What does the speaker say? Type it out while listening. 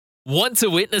Want to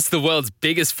witness the world's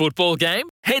biggest football game?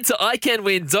 Head to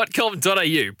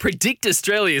iCanWin.com.au, predict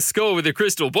Australia's score with a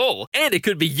crystal ball, and it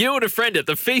could be you and a friend at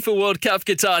the FIFA World Cup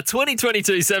Qatar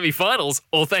 2022 semi-finals,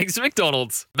 all thanks to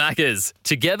McDonald's. Maccas,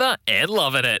 together and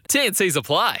loving it. TNCs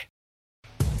apply.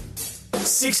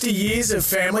 60 years of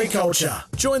family culture.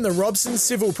 Join the Robson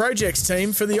Civil Projects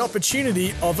team for the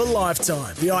opportunity of a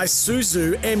lifetime. The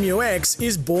Isuzu MUX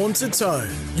is born to tow.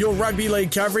 Your rugby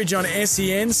league coverage on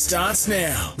SEN starts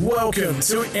now. Welcome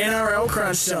to NRL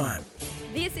Crunch Time.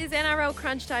 This is NRL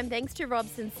Crunch Time thanks to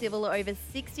Robson Civil. Over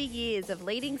 60 years of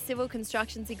leading civil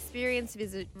constructions experience.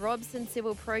 Visit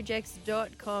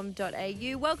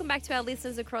robsoncivil.projects.com.au. Welcome back to our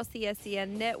listeners across the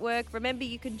SEN network. Remember,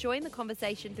 you can join the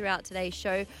conversation throughout today's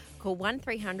show. Call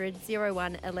 1300 01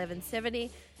 1170.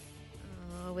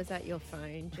 Oh, was that your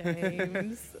phone,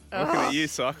 James? Looking at you,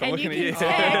 Sock. I'm looking at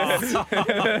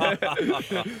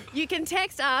you. You can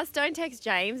text us. Don't text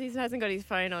James. He hasn't got his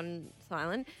phone on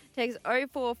silent. Text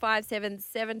 0457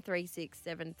 736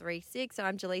 736.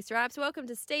 I'm Jaleesa Rapps. Welcome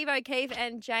to Steve O'Keefe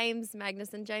and James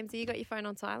Magnuson. James, have you got your phone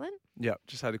on silent? Yep,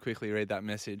 just had to quickly read that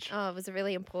message. Oh, was it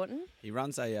really important? He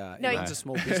runs a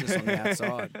small business on the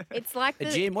outside. It's like a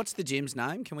gym. What's the gym's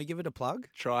name? Can we give it a plug?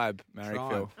 Tribe,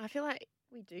 Marrickville. I feel like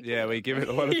we do. Yeah, we give it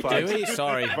a lot of plugs. Do we?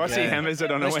 Sorry. Bossy hammers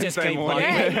it on a Wednesday morning.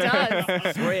 Yeah, it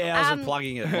does. 3 hours of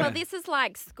plugging it. Well, this is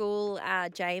like school,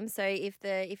 James. So if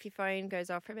your phone goes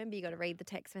off, remember you got to read the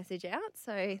text message out.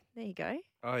 So there you go.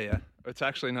 Oh yeah, it's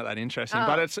actually not that interesting, Oh.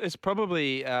 but it's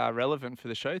probably relevant for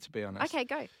the show, to be honest. Okay,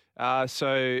 go.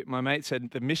 So my mate said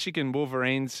the Michigan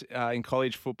Wolverines in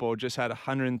college football just had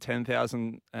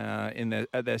 110,000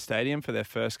 at their stadium for their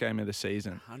first game of the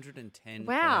season. 110,000.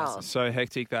 Wow. So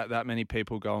hectic that many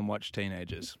people go and watch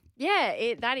teenagers.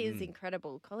 Yeah, that is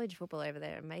incredible. College football over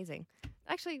there, amazing.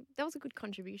 Actually, that was a good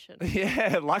contribution.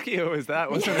 Yeah, lucky it was that,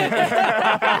 wasn't it?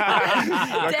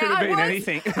 That could have been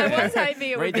anything. I was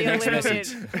hoping it would Read the be a next little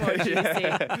message. bit more juicy.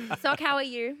 Sock, how are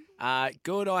you?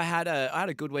 Good. I had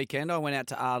a good weekend. I went out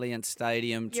to Allianz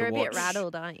Stadium You're to a watch. bit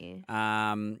rattled, aren't you?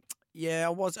 Yeah, I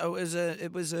was.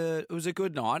 It was a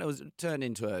good night. It turned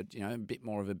into a bit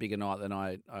more of a bigger night than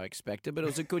I expected, but it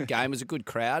was a good game. It was a good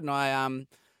crowd, and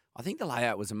I think the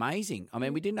layout was amazing. I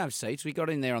mean, we didn't have seats. We got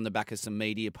in there on the back of some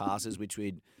media passes, which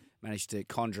we'd managed to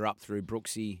conjure up through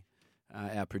Brooksy,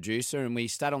 our producer, and we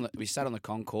sat on the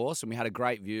concourse, and we had a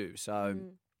great view. So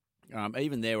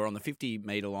even there, we're on the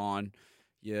 50-metre line.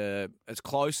 You're as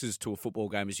close as to a football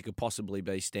game as you could possibly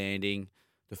be standing.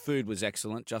 The food was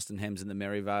excellent. Justin Hems and the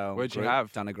Merivale Where'd you group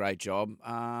have? done a great job.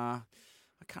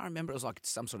 I can't remember. It was like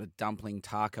some sort of dumpling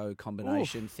taco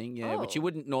combination thing, which you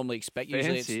wouldn't normally expect.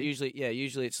 Fancy.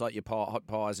 Usually it's like your hot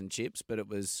pies and chips, but it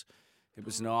was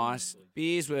nice.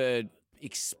 Beers were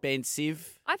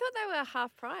expensive. I thought they were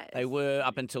half price. They were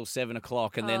up until 7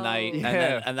 o'clock, and then they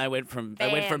Yeah. and they went from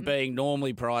being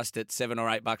normally priced at $7 or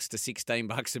 $8 to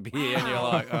 $16 a beer, and you're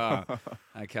like, oh,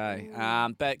 okay.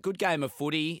 But good game of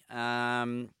footy.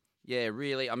 Yeah,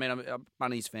 really. I mean, I'm a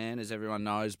Bunnies fan, as everyone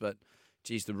knows, but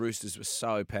geez, the Roosters were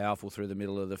so powerful through the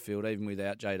middle of the field. Even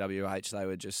without JWH, they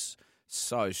were just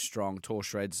so strong. Tore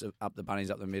shreds up the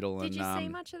Bunnies up the middle. Did you see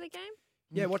much of the game?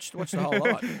 Yeah, watched the whole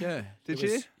lot. Yeah. Did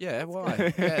you? Yeah,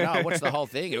 why? Yeah, no, I watched the whole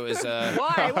thing. It was...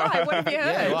 Why? What have you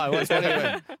heard? Yeah, why? What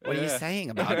are you saying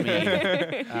about me?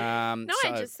 No,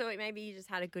 I just thought maybe you just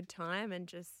had a good time and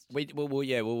just. We were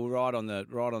right in the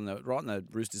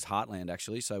Roosters' heartland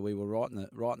actually. So we were right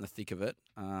in the thick of it,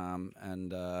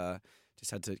 and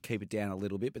just had to keep it down a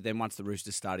little bit. But then once the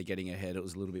Roosters started getting ahead, it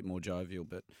was a little bit more jovial.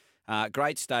 But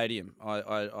great stadium.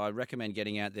 I recommend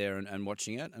getting out there and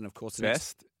watching it. And of course, the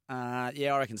Best? I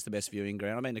reckon it's the best viewing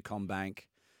ground. I mean, to CommBank.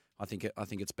 I think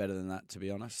it's better than that, to be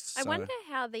honest. I wonder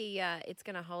how it's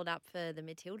going to hold up for the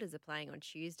Matildas are playing on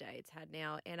Tuesday. It's had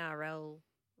now NRL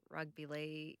rugby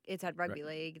league. It's had rugby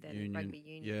league, then rugby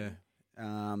union. Yeah.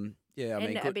 I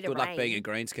mean, a bit good of luck rain. being a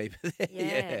greenskeeper there.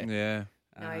 Yeah. Yeah.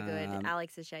 No good.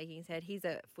 Alex is shaking his head. He's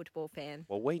a football fan.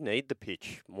 Well, we need the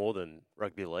pitch more than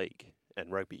rugby league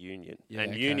and rugby union. Yeah,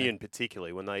 and okay. union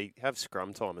particularly, when they have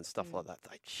scrum time and stuff like that,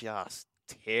 they just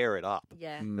tear it up.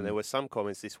 Yeah. And there were some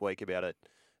comments this week about it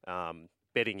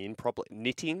bedding in properly.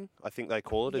 Knitting, I think they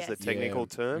call it, is the Yes. technical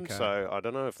Yeah, term. okay. So I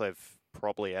don't know if they've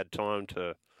probably had time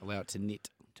to Allow it to knit.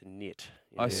 knit.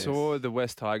 I Yes. saw the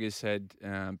West Tigers said,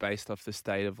 based off the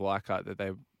state of Leichhardt, that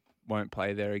they won't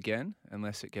play there again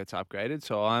unless it gets upgraded.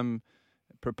 So I'm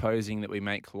proposing that we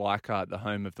make Leichhardt the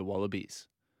home of the Wallabies.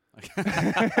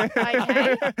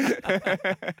 Okay.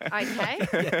 Okay.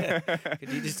 Yeah. Could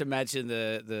you just imagine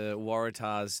the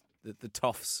Waratahs, the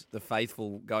Toffs, the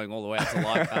faithful going all the way out to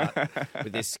Leichhardt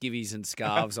with their skivvies and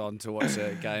scarves on to watch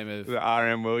a game of The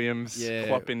RM Williams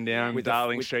clopping down with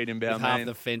Darling Street in with half Balmain.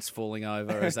 the fence falling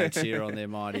over as they cheer on their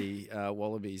mighty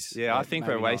Wallabies. Yeah, I think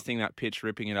we're maybe not. wasting that pitch,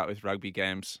 ripping it up with rugby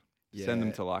games. Send them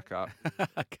Yeah. to Leichhardt.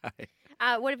 Okay.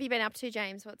 What have you been up to,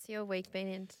 James? What's your week been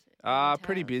in?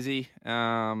 Pretty busy.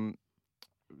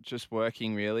 Just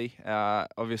working, really.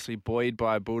 Obviously buoyed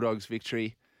by Bulldogs'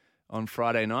 victory on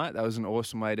Friday night. That was an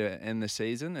awesome way to end the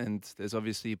season, and there's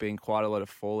obviously been quite a lot of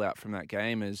fallout from that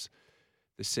game as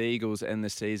the Sea Eagles end the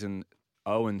season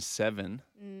 0-7.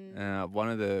 One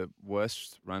of the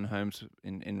worst run homes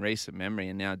in recent memory,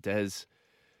 and now Des...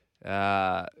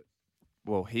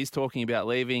 he's talking about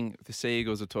leaving. The Sea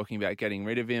Eagles are talking about getting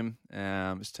rid of him.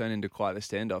 It's turned into quite the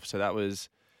standoff. So that was...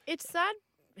 It's sad.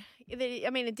 I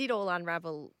mean, it did all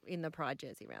unravel in the Pride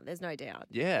jersey round. There's no doubt.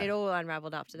 Yeah. It all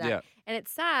unravelled after that. Yeah. And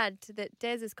it's sad that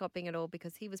Des is copying it all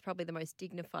because he was probably the most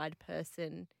dignified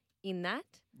person in that,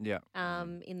 Yeah.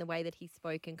 in the way that he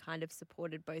spoke and kind of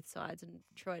supported both sides and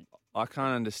tried. I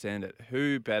can't understand it.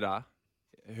 Who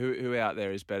out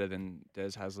there is better than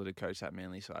Des Hasler to coach that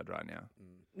Manly side right now?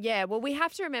 Yeah, well, we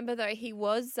have to remember, though, he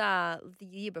was the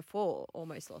year before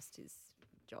almost lost his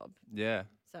job. Yeah.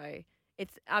 So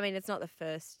it's not the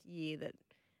first year that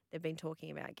they've been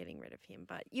talking about getting rid of him.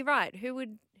 But you're right. Who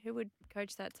would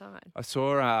coach that side? I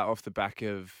saw off the back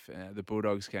of the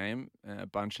Bulldogs game, a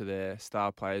bunch of their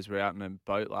star players were out in a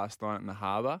boat last night in the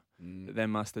harbour. They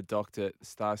must have docked at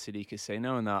Star City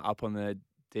Casino and they're up on the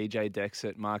DJ decks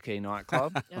at Marquee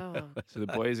Nightclub. Oh. So the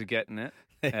boys are getting it.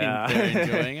 They're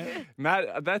enjoying it.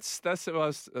 Matt, that's what I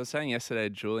was saying yesterday to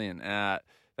Julian.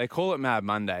 They call it Mad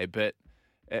Monday, but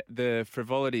the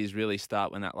frivolities really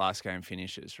start when that last game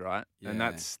finishes, right? And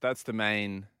Yeah. that's the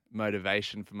main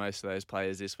motivation for most of those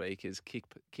players this week is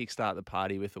kickstart the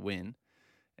party with a win.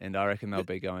 And I reckon they'll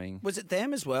be going... Was it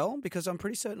them as well? Because I'm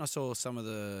pretty certain I saw some of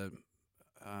the...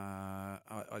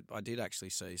 I did actually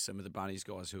see some of the Bunnies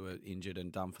guys who were injured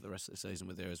and done for the rest of the season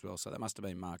were there as well. So that must have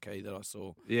been Marquee that I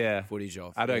saw Yeah. footage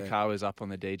of. Addo Yeah. Carr was up on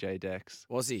the DJ decks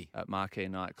Was he? at Marquee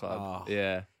Nightclub. Oh.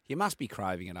 Yeah. You must be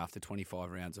craving it after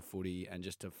 25 rounds of footy and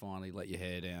just to finally let your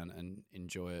hair down and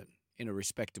enjoy it in a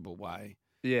respectable way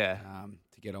Yeah.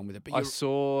 to get on with it. But I you're-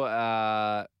 saw,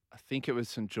 I think it was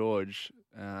St. George,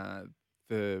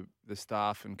 the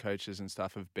staff and coaches and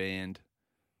stuff have banned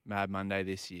Mad Monday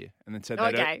this year. And then said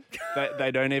Okay.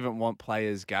 they don't even want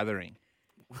players gathering.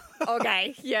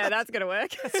 Okay. Yeah, that's going to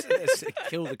work. Let's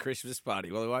kill the Christmas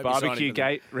party. Well, it won't be signing Barbecue for them.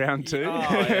 Gate round 2. Oh,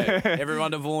 yeah.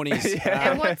 Everyone to Vornies.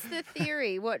 And what's the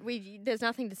theory? There's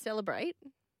nothing to celebrate.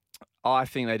 I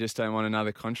think they just don't want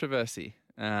another controversy.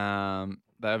 They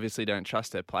obviously don't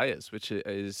trust their players, which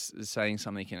is saying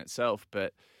something in itself.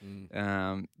 But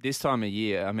this time of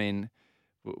year, I mean,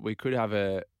 we could have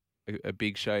a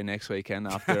big show next weekend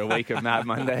after a week of Mad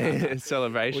Monday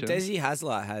celebration. Well, Desi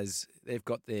Hasler they've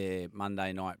got their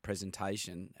Monday night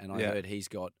presentation, and I heard he's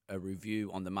got a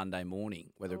review on the Monday morning,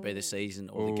 whether it be the season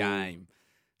or the game.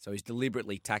 So he's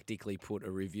deliberately, tactically put a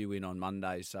review in on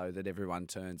Monday so that everyone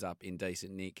turns up in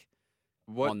decent nick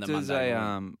on the Monday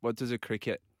morning. What does a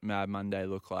cricket Mad Monday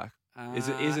look like? Is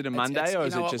it a It's- Monday or you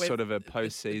is know it what, just we've- sort of a the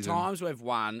post-season? times we've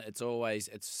won, it's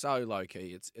so low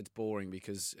key. It's boring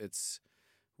because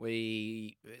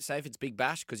we say if it's Big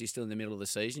Bash because you're still in the middle of the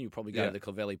season, you probably go to the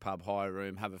Clavelli pub, hire a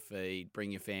room, have a feed,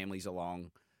 bring your families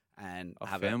along, and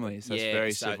have families. That's yeah,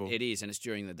 very so civil. it is, and it's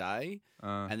during the day,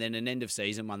 and then an end of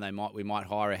season one we might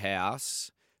hire a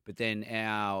house. But then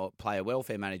our player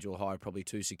welfare manager will hire probably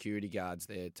 2 security guards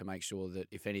there to make sure that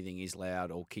if anything is loud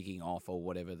or kicking off or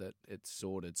whatever, that it's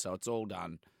sorted. So it's all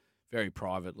done very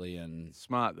privately and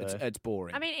Smart though. it's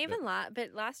boring. I mean,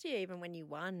 but last year, even when you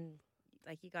won,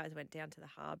 like you guys went down to the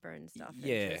harbour and stuff. and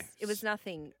Yeah. it was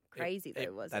nothing crazy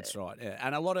though, was it? That's right. Yeah.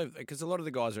 And because a lot of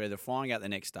the guys are either flying out the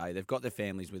next day, they've got their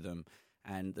families with them,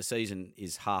 and the season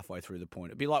is halfway through the point.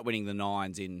 It'd be like winning the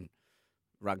Nines in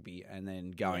rugby and then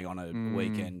going on a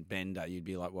weekend bender. You'd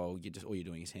be like, well, all you're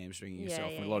doing is hamstringing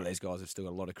yourself. And a lot of these guys have still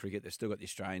got a lot of cricket. They've still got the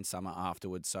Australian summer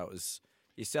afterwards. So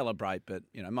you celebrate, but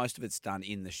most of it's done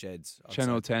in the sheds. I'd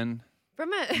Channel say. 10,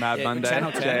 From a Mad Monday.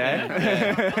 Channel 10, JA.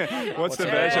 yeah. What's the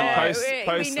Yeah. version?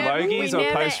 Post Logies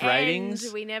or post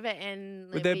ratings? We never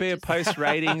end. Would there be a post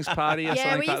ratings party or Yeah,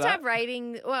 something we like used to that? have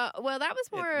ratings. Well, that was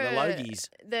more the Logies.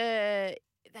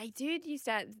 They did used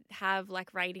to have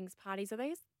like ratings parties. So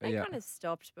they Yeah. kind of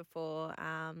stopped before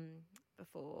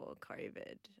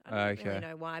COVID. I don't Okay. really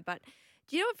know why, but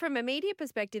Do you know, from a media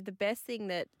perspective, the best thing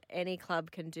that any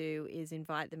club can do is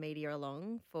invite the media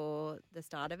along for the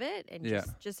start of it, and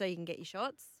just so you can get your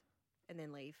shots and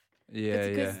then leave. Yeah,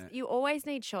 Because you always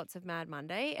need shots of Mad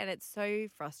Monday, and it's so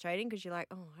frustrating because you're like,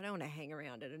 oh, I don't want to hang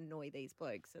around and annoy these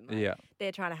blokes, and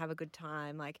they're trying to have a good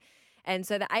time, And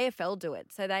so the AFL do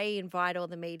it. So they invite all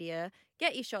the media,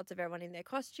 get your shots of everyone in their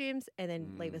costumes, and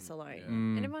then leave us alone.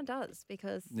 And everyone does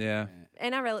because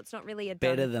NRL, it's not really a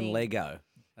better done than thing. Lego.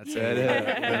 That's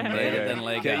Better than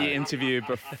Lego. Get your interview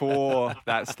before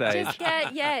that stage.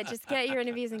 Just get your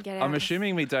interviews and get out. I'm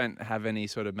assuming we don't have any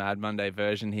sort of Mad Monday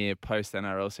version here post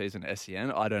NRL season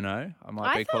SEN. I don't know. I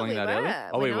might be calling that early.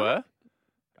 Oh, we were?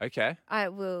 Okay. I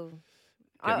will.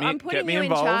 I'm putting you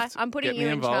in charge. I'm putting you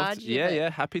in charge. Yeah,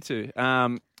 happy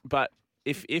to. But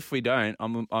if we don't,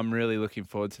 I'm really looking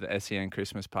forward to the SEN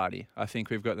Christmas party. I think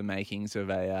we've got the makings of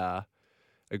a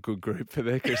good group for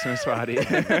the Christmas party.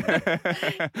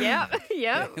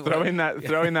 Yep. Throw in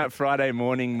that Friday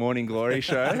morning glory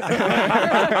show.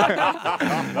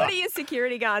 What are your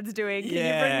security guards doing? Can you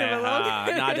bring them along?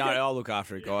 No, don't. I'll look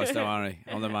after it, guys. Don't worry.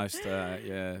 I'm the most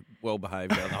well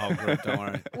behaved out of the whole group. Don't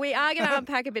worry. We are going to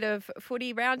unpack a bit of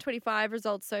footy. Round 25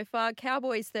 results so far.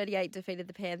 Cowboys 38 defeated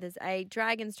the Panthers 8.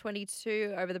 Dragons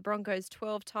 22 over the Broncos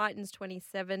 12. Titans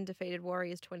 27 defeated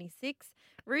Warriors 26.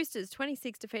 Roosters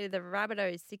 26 defeated the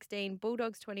Rabbitohs 16,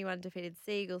 Bulldogs 21 defeated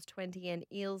Seagulls 20, and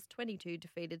Eels 22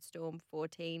 defeated Storm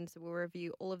 14. So we'll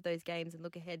review all of those games and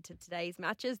look ahead to today's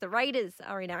matches. The Raiders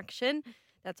are in action.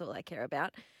 That's all I care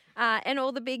about. And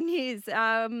all the big news.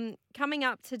 Coming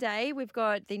up today, we've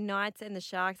got the Knights and the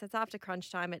Sharks. That's after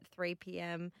crunch time at 3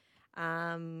 p.m.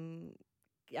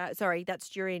 That's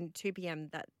during 2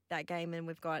 p.m. that game. And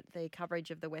we've got the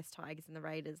coverage of the West Tigers and the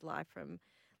Raiders live from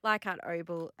Leichhardt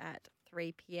Oval at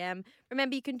 3 p.m.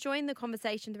 Remember, you can join the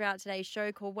conversation throughout today's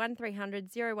show. Call 1300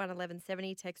 01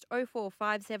 1170. Text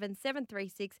 0457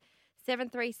 736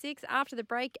 736. After the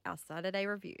break, our Saturday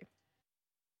review.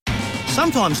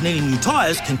 Sometimes needing new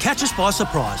tyres can catch us by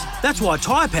surprise. That's why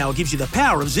Tyre Power gives you the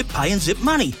power of Zip Pay and Zip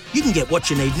Money. You can get what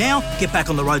you need now, get back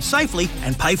on the road safely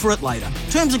and pay for it later.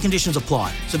 Terms and conditions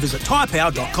apply. So visit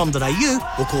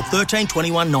tyrepower.com.au or call 13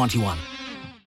 21 91.